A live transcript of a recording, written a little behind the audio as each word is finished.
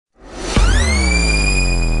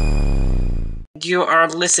You are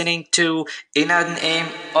listening to Inad Aim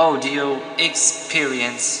Audio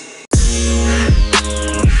Experience.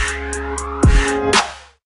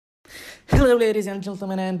 Hello ladies and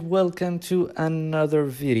gentlemen, and welcome to another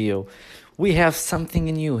video. We have something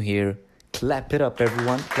new here. Clap it up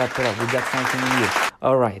everyone, clap it up, we got something new.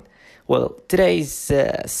 Alright, well today's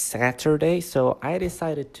Saturday, so I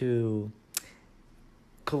decided to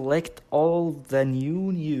collect all the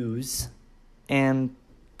new news and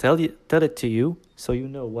tell it to you so you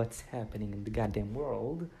know what's happening in the goddamn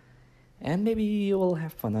world, and maybe you will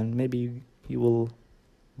have fun and maybe you will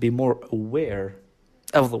be more aware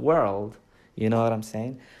of the world. You know what I'm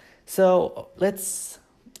saying? So let's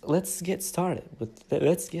get started with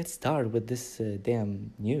this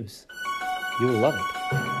damn news. You will love it.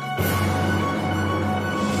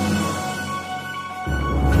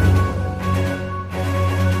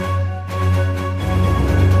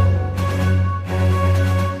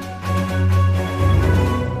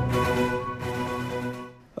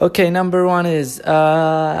 Okay, number one is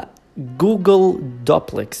Google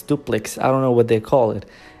Duplex. I don't know what they call it.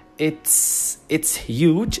 It's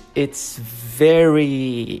huge. It's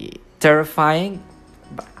very terrifying.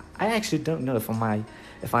 But I actually don't know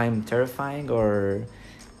if I'm terrifying or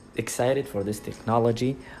excited for this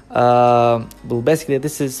technology. Well, basically,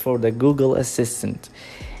 this is for the Google Assistant.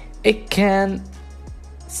 It can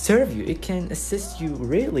serve you. It can assist you.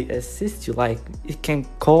 Like it can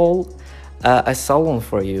call a salon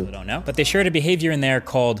for you. I don't know, but they shared a behavior in there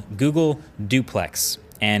called Google Duplex,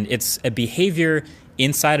 and it's a behavior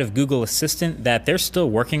inside of Google Assistant that they're still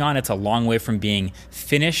working on. It's a long way from being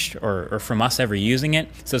finished or from us ever using it.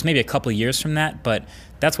 So it's maybe a couple years from that, but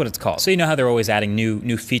that's what it's called. So you know how they're always adding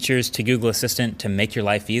new features to Google Assistant to make your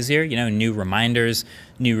life easier, you know, new reminders,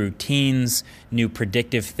 new routines, new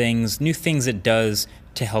predictive things, new things it does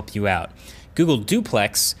to help you out. Google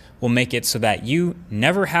Duplex will make it so that you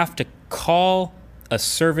never have to call a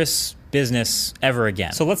service business ever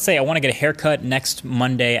again. So let's say I want to get a haircut next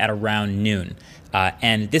Monday at around noon.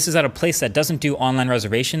 And this is at a place that doesn't do online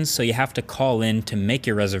reservations, so you have to call in to make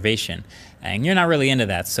your reservation. And you're not really into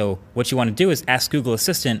that. So what you want to do is ask Google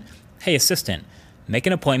Assistant, hey Assistant, make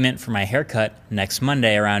an appointment for my haircut next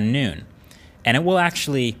Monday around noon. And it will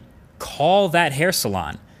actually call that hair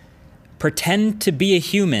salon, pretend to be a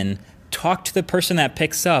human, talk to the person that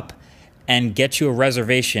picks up, and get you a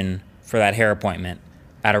reservation for that hair appointment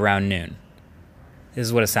at around noon. This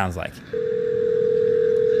is what it sounds like. So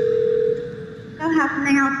how can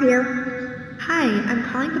I help you? Hi, I'm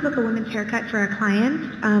calling to book a women's haircut for a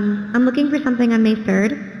client. I'm looking for something on May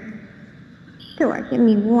 3rd. Sure, give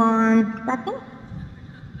me 1 second.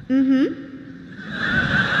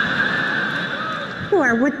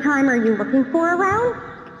 Sure, what time are you looking for around?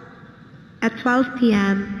 At 12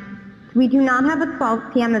 p.m. We do not have a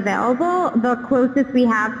 12 p.m. available. The closest we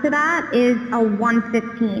have to that is a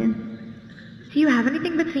 1:15. Do you have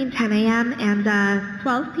anything between 10 a.m. and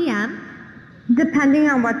 12 p.m.? Depending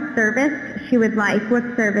on what service she would like. What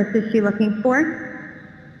service is she looking for?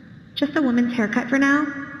 Just a woman's haircut for now.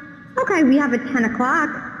 Okay, we have a 10 o'clock.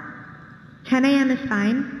 10 a.m. is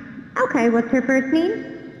fine. Okay, what's her first name?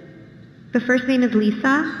 The first name is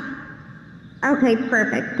Lisa. Okay,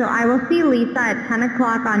 perfect. So I will see Lisa at 10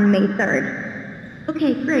 o'clock on May 3rd.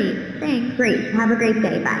 Okay, great. Thanks. Great. Have a great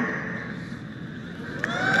day. Bye.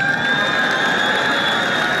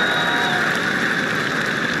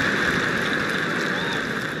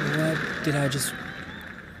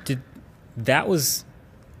 That was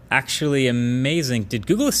actually amazing. Did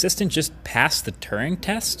Google Assistant just pass the Turing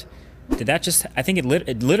test? Did that just, I think it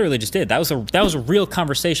literally just did. That was a real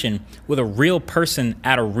conversation with a real person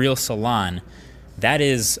at a real salon. That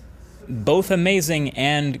is both amazing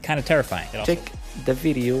and kind of terrifying. Check the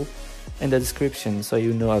video in the description so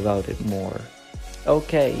you know about it more.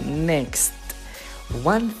 Okay, next.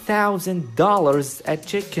 $1,000 at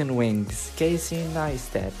Chicken Wings, Casey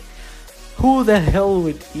Neistat. Who the hell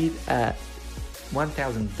would eat a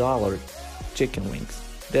 $1,000 chicken wings?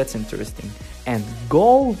 That's interesting. And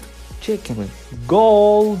gold chicken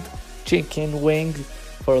wings,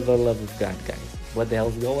 for the love of God, guys. What the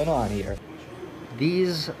hell's going on here?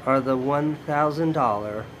 These are the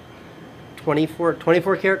 $1,000 24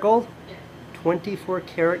 karat gold? 24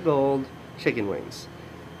 karat gold chicken wings.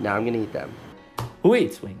 Now I'm gonna eat them. Who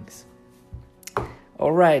eats wings?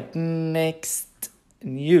 Alright, next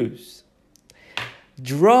news.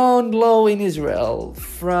 Drone law in Israel.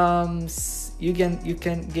 You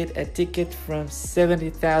can get a ticket from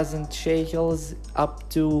 70,000 shekels up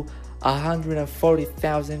to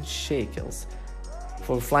 140,000 shekels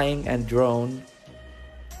for flying a drone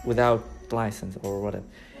without license or whatever.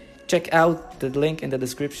 check out the link in the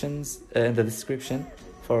description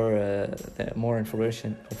for more information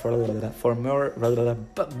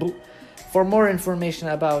for more information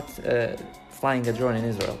about flying a drone in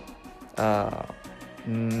Israel.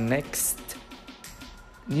 Next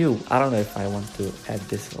new, I don't know if I want to add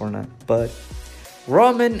this or not, but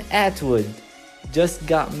Roman Atwood just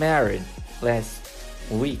got married last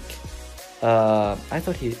week. I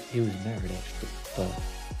thought he was married actually, but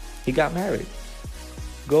he got married.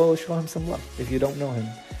 Go show him some love if you don't know him.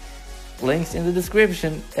 Links in the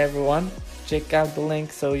description, everyone. Check out the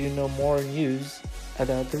link so you know more news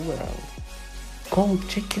about the world. Cold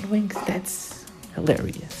chicken wings, that's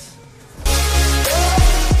hilarious.